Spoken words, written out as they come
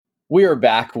We are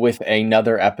back with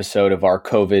another episode of our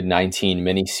COVID-19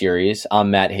 mini-series.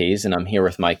 I'm Matt Hayes, and I'm here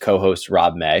with my co-host,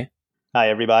 Rob May. Hi,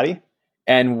 everybody.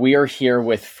 And we are here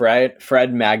with Fred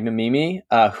Magnanimi,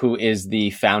 who is the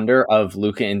founder of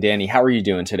Luca and Danni. How are you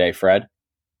doing today, Fred?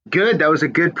 Good. That was a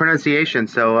good pronunciation.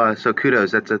 So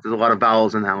kudos. There's a lot of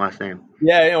vowels in that last name.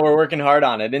 Yeah, we're working hard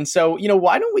on it. And so,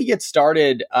 why don't we get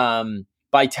started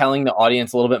by telling the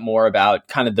audience a little bit more about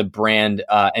kind of the brand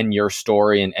and your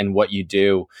story and what you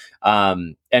do.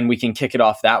 And we can kick it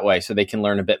off that way so they can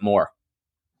learn a bit more.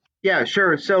 Yeah,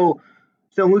 sure. So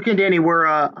Luca and Danni, we're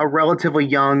a relatively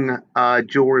young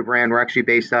jewelry brand. We're actually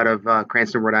based out of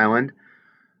Cranston, Rhode Island.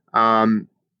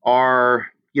 Our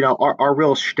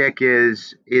real shtick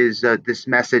is this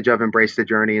message of embrace the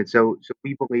journey. And so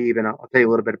we believe, and I'll tell you a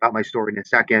little bit about my story in a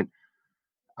second.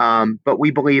 But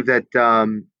we believe that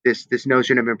this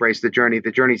notion of embrace the journey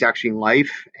is actually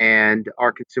life, and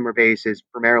our consumer base is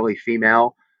primarily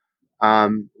female.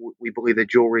 We believe that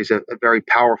jewelry is a very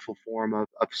powerful form of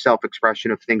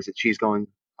self-expression of things that she's going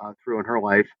through in her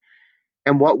life.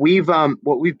 And what we've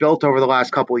built over the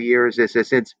last couple of years is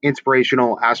this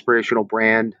inspirational, aspirational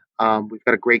brand. We've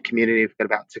got a great community. We've got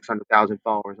about 600,000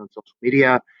 followers on social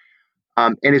media,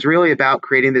 and it's really about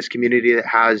creating this community that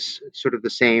has sort of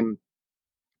the same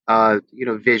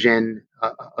vision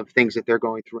of things that they're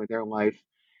going through in their life.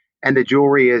 And the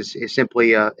jewelry is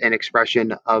simply an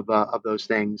expression of those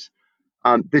things.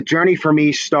 The journey for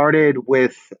me started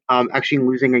with actually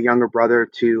losing a younger brother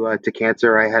to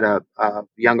cancer. I had a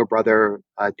younger brother,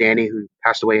 Danny, who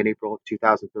passed away in April of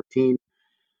 2013.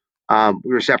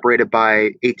 We were separated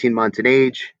by 18 months in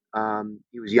age.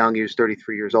 He was young. He was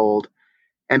 33 years old.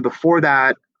 And before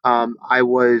that, I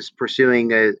was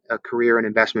pursuing a career in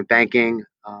investment banking.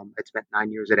 I'd spent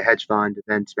 9 years at a hedge fund, and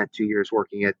then spent 2 years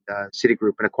working at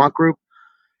Citigroup and a quant group.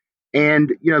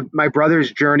 And, my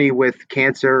brother's journey with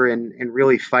cancer and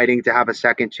really fighting to have a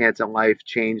second chance in life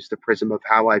changed the prism of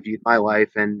how I viewed my life.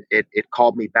 And it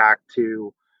called me back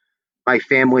to my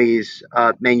family's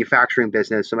manufacturing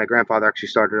business. So my grandfather actually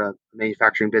started a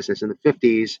manufacturing business in the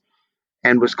 50s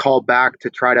and was called back to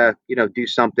try to, do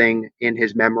something in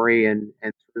his memory, and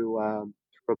through a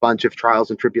bunch of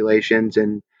trials and tribulations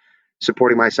and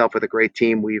supporting myself with a great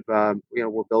team, we're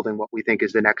building what we think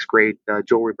is the next great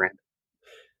jewelry brand.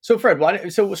 So Fred,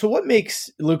 what makes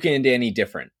Luca and Danni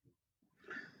different?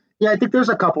 Yeah, I think there's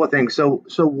a couple of things. So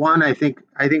one, I think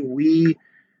we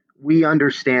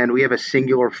understand, we have a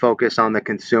singular focus on the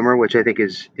consumer, which I think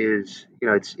is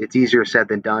it's easier said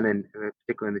than done, and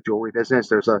particularly in the jewelry business.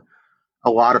 There's a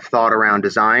lot of thought around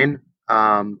design,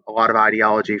 a lot of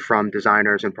ideology from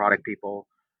designers and product people,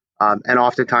 and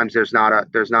oftentimes there's not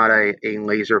a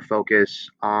laser focus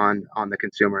on the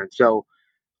consumer. And so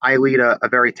I lead a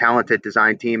very talented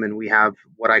design team, and we have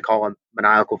what I call a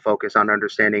maniacal focus on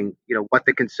understanding, what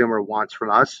the consumer wants from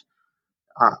us,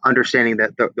 understanding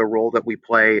that the role that we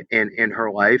play in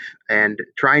her life, and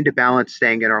trying to balance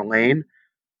staying in our lane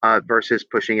versus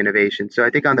pushing innovation. So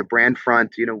I think on the brand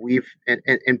front,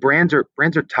 and brands are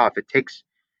tough. It takes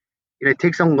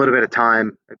a little bit of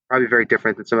time. It's probably very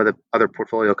different than some of the other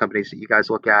portfolio companies that you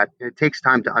guys look at. It takes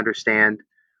time to understand.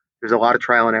 There's a lot of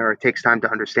trial and error. It takes time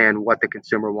to understand what the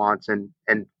consumer wants, and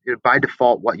by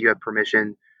default, what you have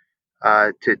permission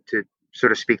to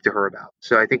sort of speak to her about.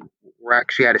 So I think we're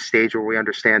actually at a stage where we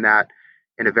understand that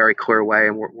in a very clear way,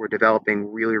 and we're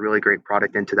developing really, really great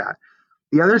product into that.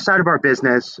 The other side of our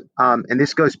business, and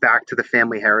this goes back to the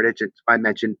family heritage. I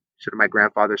mentioned sort of my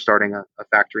grandfather starting a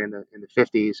factory in the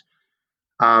 50s.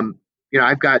 I'm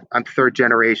third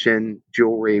generation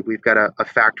jewelry. We've got a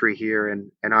factory here,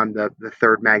 and I'm the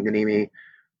third Magnanimi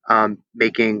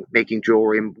making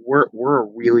jewelry. And we're a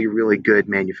really, really good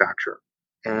manufacturer.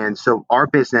 And so our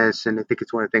business, and I think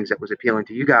it's one of the things that was appealing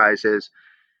to you guys, is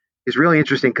really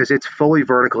interesting because it's fully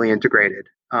vertically integrated.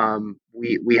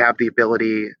 We have the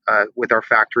ability with our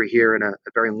factory here in a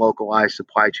very localized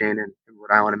supply chain in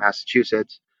Rhode Island and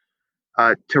Massachusetts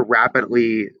to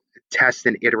rapidly test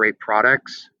and iterate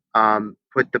products.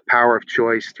 Put the power of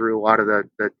choice through a lot of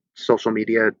the social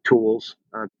media tools,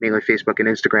 mainly Facebook and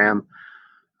Instagram,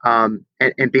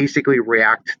 and basically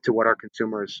react to what our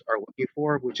consumers are looking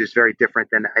for, which is very different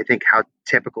than I think how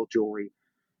typical jewelry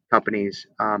companies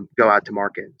go out to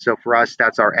market. So for us,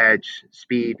 that's our edge.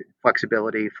 Speed,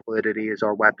 flexibility, fluidity is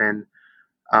our weapon.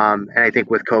 And I think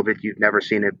with COVID, you've never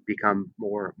seen it become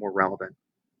more relevant.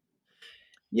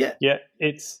 Yeah.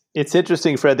 It's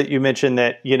interesting, Fred, that you mentioned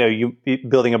that you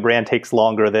building a brand takes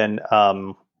longer than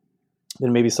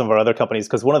maybe some of our other companies.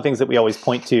 Because one of the things that we always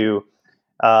point to,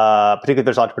 particularly if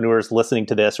there's entrepreneurs listening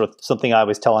to this, or something I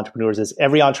always tell entrepreneurs is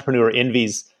every entrepreneur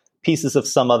envies pieces of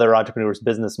some other entrepreneur's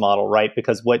business model, right?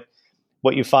 Because what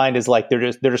what you find is like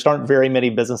there just aren't very many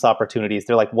business opportunities.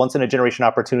 They're like once in a generation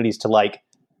opportunities to like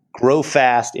grow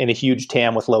fast in a huge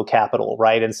TAM with low capital,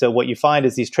 right? And so what you find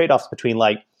is these trade-offs between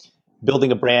like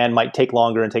building a brand might take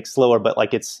longer and take slower, but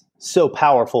like it's so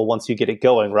powerful once you get it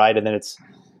going, right? And then it's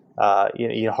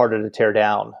harder to tear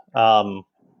down.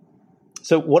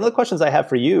 So one of the questions I have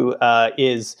for you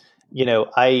is,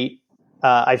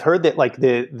 I've heard that like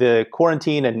the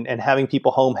quarantine and having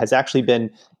people home has actually been,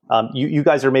 you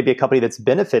guys are maybe a company that's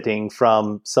benefiting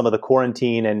from some of the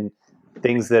quarantine and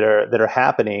things that are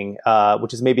happening,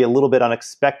 which is maybe a little bit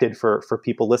unexpected for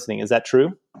people listening. Is that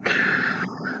true?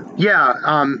 Yeah,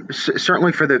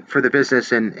 certainly for the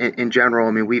business in general.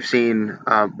 I mean, we've seen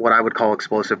what I would call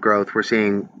explosive growth. We're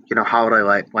seeing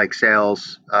holiday like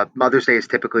sales. Mother's Day is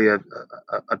typically a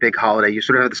big holiday. You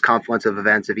sort of have this confluence of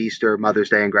events of Easter, Mother's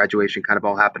Day, and graduation kind of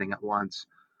all happening at once.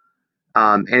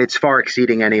 And it's far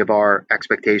exceeding any of our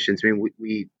expectations. I mean,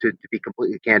 we to be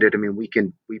completely candid, I mean, we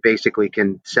basically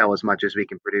can sell as much as we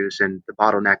can produce, and the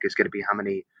bottleneck is going to be how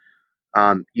many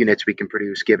units we can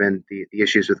produce given the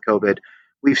issues with COVID.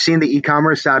 We've seen the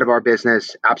e-commerce side of our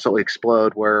business absolutely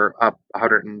explode. We're up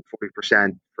 140%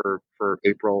 for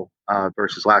April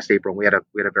versus last April. We had a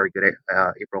very good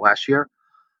April last year.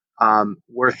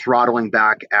 We're throttling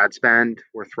back ad spend.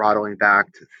 We're throttling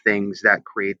back to things that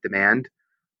create demand.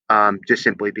 Just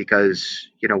simply because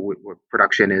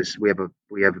production is we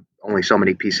have only so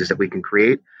many pieces that we can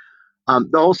create.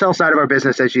 The wholesale side of our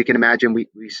business, as you can imagine,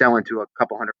 we sell into a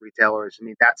couple hundred retailers. I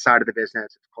mean, that side of the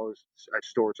business is closed.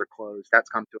 Stores are closed. That's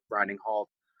come to a grinding halt.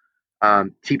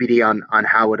 TBD on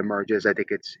how it emerges. I think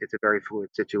it's a very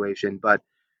fluid situation, but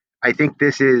I think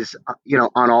this is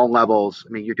on all levels.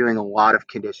 I mean, you're doing a lot of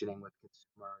conditioning with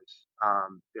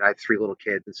consumers. I have 3 little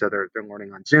kids, and so they're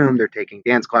learning on Zoom. They're taking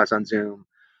dance class on Zoom.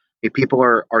 People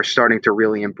are starting to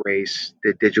really embrace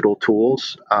the digital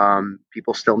tools.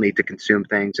 People still need to consume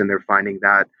things, and they're finding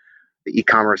that the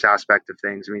e-commerce aspect of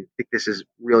things. I mean, I think this is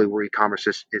really where e-commerce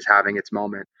is having its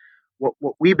moment.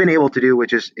 What we've been able to do,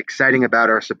 which is exciting about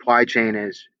our supply chain,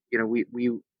 is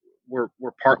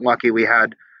we're part lucky. We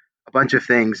had a bunch of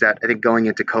things that I think going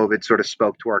into COVID sort of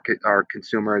spoke to our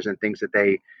consumers and things that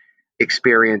they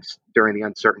experienced during the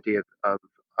uncertainty of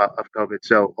COVID.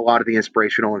 So a lot of the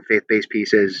inspirational and faith-based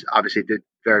pieces obviously did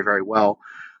very, very well.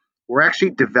 We're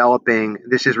actually developing,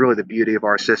 this is really the beauty of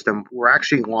our system. We're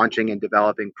actually launching and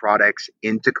developing products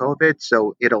into COVID.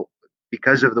 So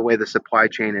because of the way the supply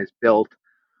chain is built,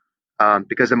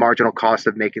 because the marginal cost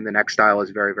of making the next style is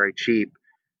very, very cheap,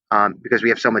 because we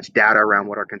have so much data around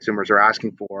what our consumers are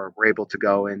asking for, we're able to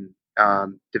go and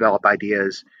develop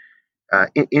ideas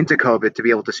into COVID to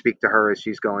be able to speak to her as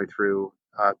she's going through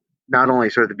not only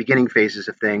sort of the beginning phases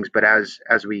of things, but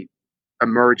as we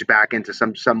emerge back into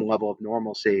some level of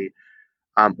normalcy,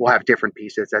 we'll have different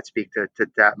pieces that speak to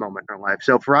that moment in our life.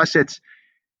 So for us, it's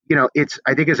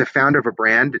I think as a founder of a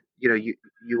brand,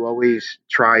 you always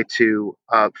try to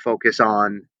focus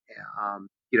on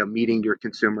meeting your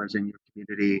consumers in your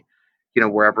community,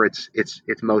 wherever it's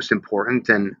most important.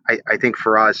 And I think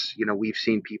for us, we've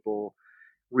seen people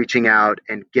reaching out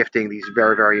and gifting these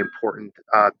very, very important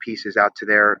pieces out to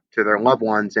their loved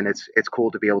ones, and it's cool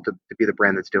to be able to be the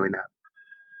brand that's doing that.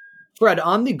 Fred,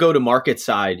 on the go-to-market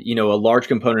side, a large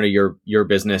component of your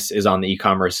business is on the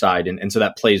e-commerce side, and so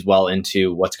that plays well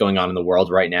into what's going on in the world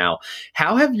right now.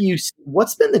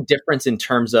 What's been the difference in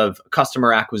terms of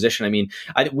customer acquisition? I mean,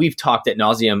 we've talked ad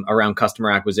nauseum around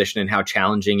customer acquisition and how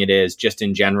challenging it is just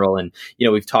in general, and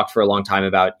we've talked for a long time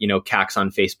about CACs on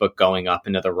Facebook going up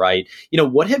and to the right.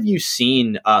 What have you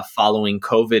seen following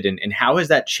COVID, and how has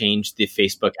that changed the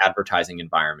Facebook advertising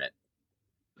environment?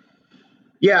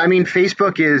 Yeah, I mean,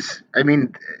 Facebook is,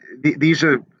 these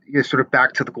are sort of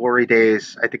back to the glory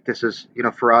days. I think this is,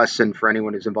 for us and for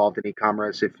anyone who's involved in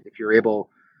e-commerce, if you're able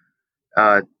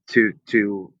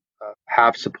to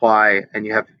have supply and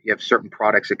you have certain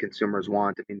products that consumers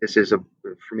want. I mean, this is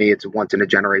for me, it's a once in a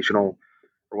generational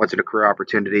or once in a career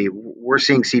opportunity. We're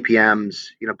seeing CPMs,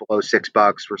 below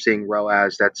 $6. We're seeing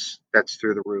ROAS that's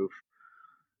through the roof.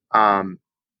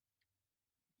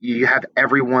 You have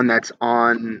everyone that's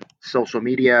on social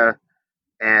media,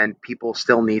 and people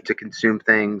still need to consume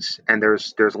things, and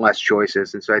there's less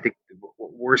choices. And so I think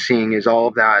what we're seeing is all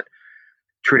of that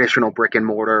traditional brick and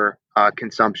mortar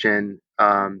consumption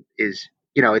is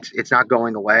it's not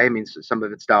going away. I mean, some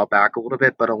of it's dialed back a little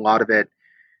bit, but a lot of it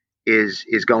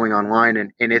is going online,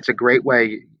 and it's a great way.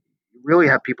 You really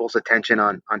have people's attention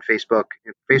on Facebook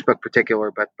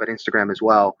particular, but Instagram as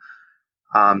well.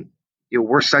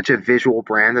 We're such a visual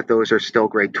brand that those are still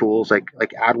great tools. Like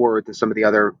AdWords and some of the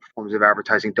other forms of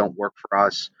advertising don't work for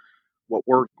us. what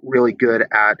we're really good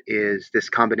at is this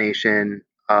combination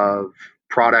of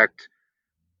product,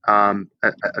 a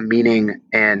meaning,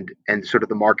 and sort of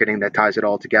the marketing that ties it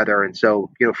all together. And so,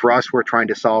 for us, we're trying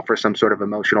to solve for some sort of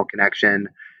emotional connection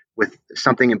with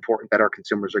something important that our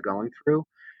consumers are going through.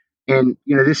 And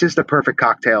this is the perfect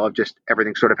cocktail of just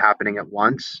everything sort of happening at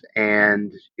once.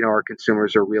 And our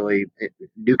consumers are really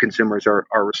new consumers are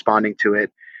responding to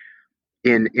it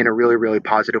in a really, really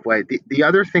positive way. The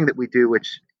other thing that we do,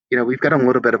 which we've got a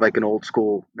little bit of like an old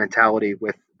school mentality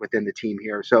within the team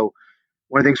here. So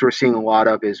one of the things we're seeing a lot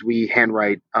of is we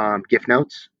handwrite gift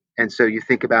notes. And so you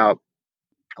think about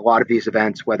a lot of these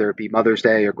events, whether it be Mother's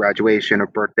Day or graduation or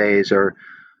birthdays or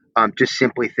just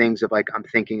simply things of like, I'm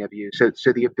thinking of you. So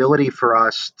the ability for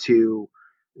us to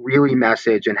really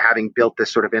message, and having built this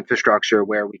sort of infrastructure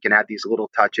where we can add these little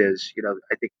touches,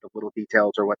 I think the little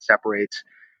details are what separates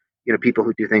people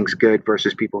who do things good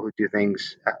versus people who do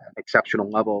things at an exceptional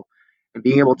level. And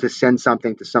being able to send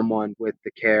something to someone with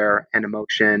the care and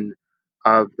emotion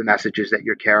of the messages that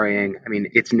you're carrying, I mean,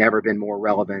 it's never been more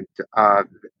relevant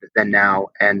than now.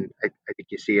 And I think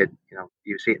you see it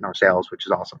in our sales, which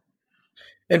is awesome.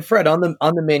 And Fred, on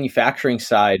the manufacturing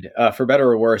side, for better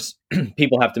or worse,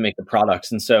 people have to make the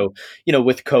products. And so,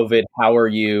 with COVID, how are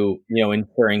you,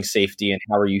 ensuring safety, and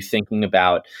how are you thinking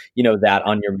about, that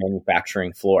on your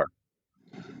manufacturing floor?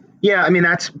 Yeah, I mean,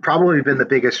 that's probably been the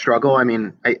biggest struggle. I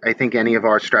mean, I think any of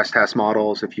our stress test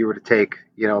models, if you were to take,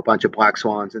 a bunch of black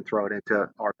swans and throw it into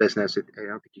our business, I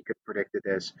don't think you could have predicted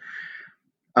this.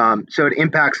 So it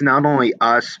impacts not only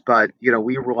us, but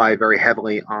we rely very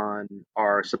heavily on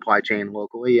our supply chain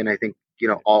locally, and I think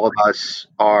all of us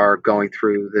are going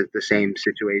through the same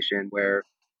situation where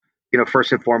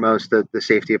first and foremost the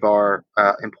safety of our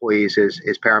employees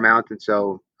is paramount, and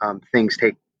so things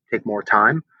take more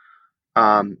time.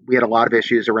 We had a lot of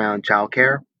issues around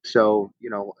childcare, so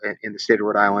in the state of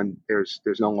Rhode Island, there's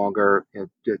no longer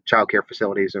the childcare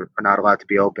facilities are not allowed to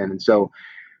be open, and so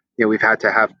we've had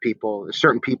to have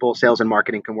certain people, sales and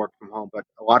marketing can work from home, but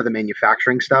a lot of the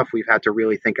manufacturing stuff, we've had to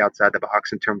really think outside the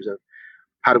box in terms of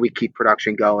how do we keep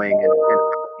production going and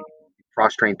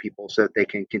cross-train people so that they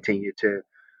can continue to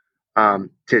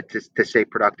stay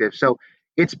productive. So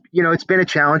it's been a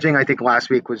challenging. I think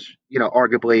last week was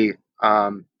arguably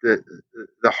the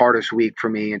hardest week for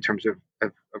me in terms of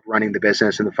running the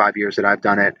business in the 5 years that I've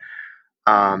done it.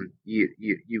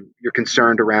 You're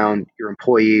concerned around your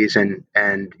employees, and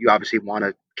you obviously want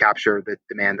to capture the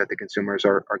demand that the consumers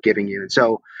are giving you. And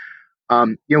so,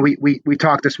 we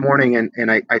talked this morning,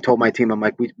 and I told my team, I'm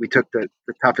like, we took the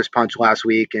toughest punch last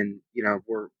week, and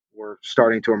we're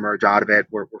starting to emerge out of it.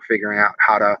 We're figuring out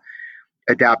how to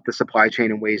adapt the supply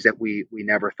chain in ways that we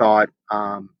never thought.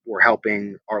 We're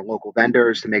helping our local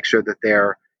vendors to make sure that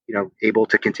they're able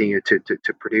to continue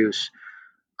to produce.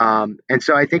 And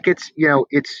so I think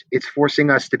it's forcing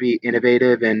us to be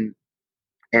innovative and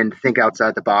think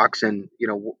outside the box. And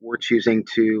we're choosing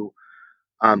to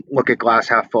look at glass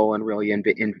half full and really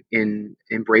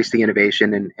embrace the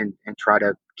innovation and try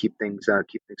to keep things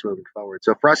moving forward.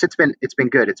 So for us, it's been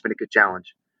good. It's been a good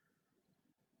challenge.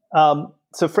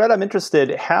 So Fred, I'm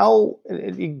interested how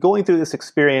going through this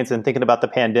experience and thinking about the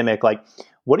pandemic, like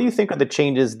what do you think are the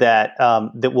changes that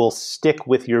will stick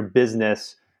with your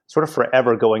business sort of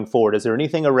forever going forward? Is there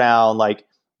anything around like,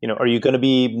 are you going to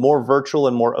be more virtual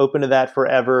and more open to that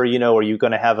forever? Are you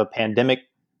going to have a pandemic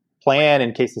plan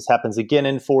in case this happens again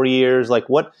in 4 years? Like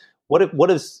what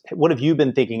have you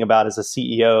been thinking about as a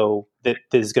CEO that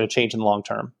is going to change in the long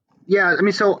term? Yeah, I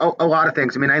mean, so a lot of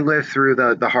things. I mean, I lived through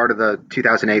the heart of the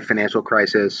 2008 financial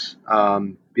crisis,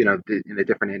 in a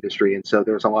different industry, and so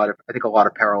there's a lot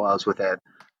of parallels with it.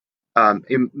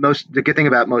 The good thing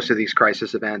about most of these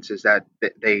crisis events is that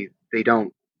they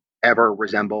don't ever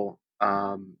resemble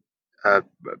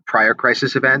prior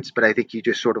crisis events, but I think you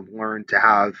just sort of learn to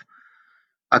have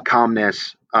a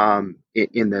calmness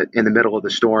in the middle of the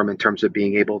storm in terms of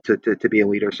being able to be a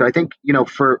leader. So I think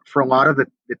for a lot of the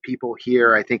people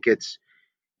here, I think it's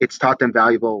taught them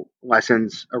valuable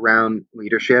lessons around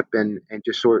leadership and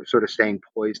just sort of staying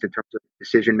poised in terms of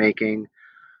decision making.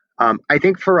 I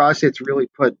think for us, it's really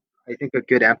put a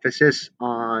good emphasis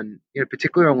on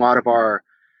particularly a lot of our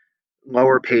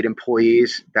lower paid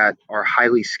employees that are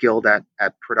highly skilled at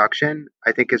production.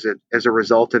 I think as a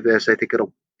result of this, I think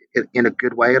in a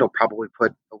good way, it'll probably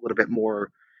put a little bit more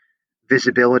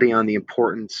visibility on the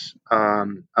importance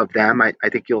of them. I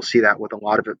think you'll see that with a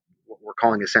lot of what we're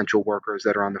calling essential workers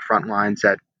that are on the front lines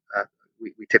that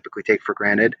we typically take for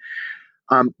granted.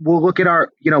 We'll look at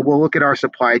our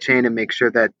supply chain and make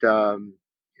sure that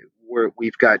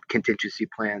we've got contingency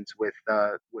plans with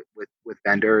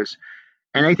vendors.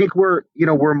 And I think we're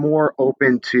more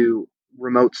open to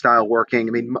remote style working.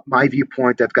 I mean, my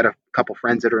viewpoint, I've got a couple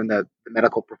friends that are in the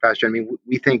medical profession. I mean,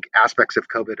 we think aspects of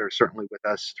COVID are certainly with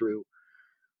us through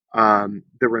the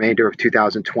remainder of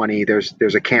 2020.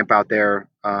 There's a camp out there,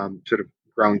 sort of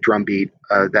growing drumbeat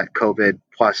that COVID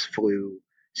plus flu,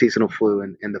 seasonal flu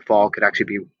in the fall could actually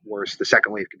be worse. The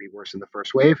second wave could be worse than the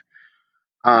first wave.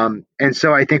 And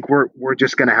so I think we're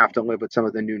just going to have to live with some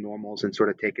of the new normals and sort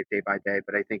of take it day by day.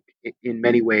 But I think in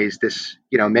many ways,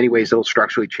 in many ways, it'll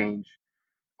structurally change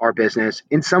our business.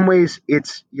 In some ways,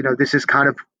 it's, this is kind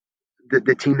of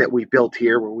the team that we built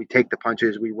here, where we take the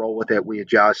punches, we roll with it, we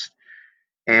adjust,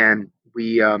 and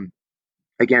we,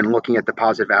 again, looking at the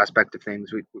positive aspect of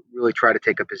things, we really try to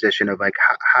take a position of like,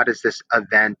 how does this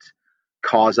event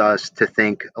cause us to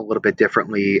think a little bit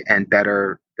differently and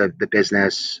better the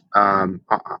business on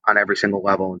every single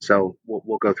level. And so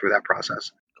we'll go through that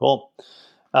process. Cool.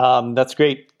 That's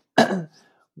great.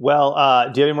 Well,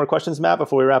 do you have any more questions, Matt,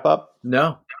 before we wrap up?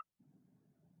 No.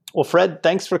 Well, Fred,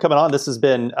 thanks for coming on. This has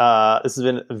been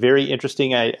very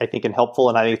interesting, I think, and helpful.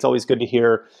 And I think it's always good to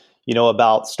hear,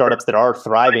 about startups that are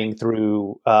thriving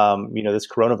through, this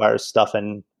coronavirus stuff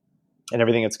and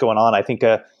everything that's going on. I think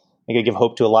I give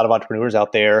hope to a lot of entrepreneurs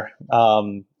out there,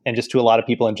 and just to a lot of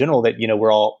people in general that,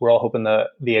 we're all hoping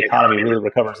the economy really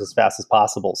recovers as fast as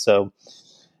possible. So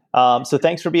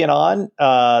thanks for being on.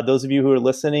 Those of you who are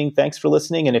listening, thanks for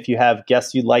listening. And if you have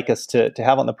guests you'd like us to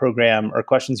have on the program or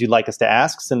questions you'd like us to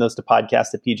ask, send those to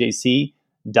podcast@pjc.vc.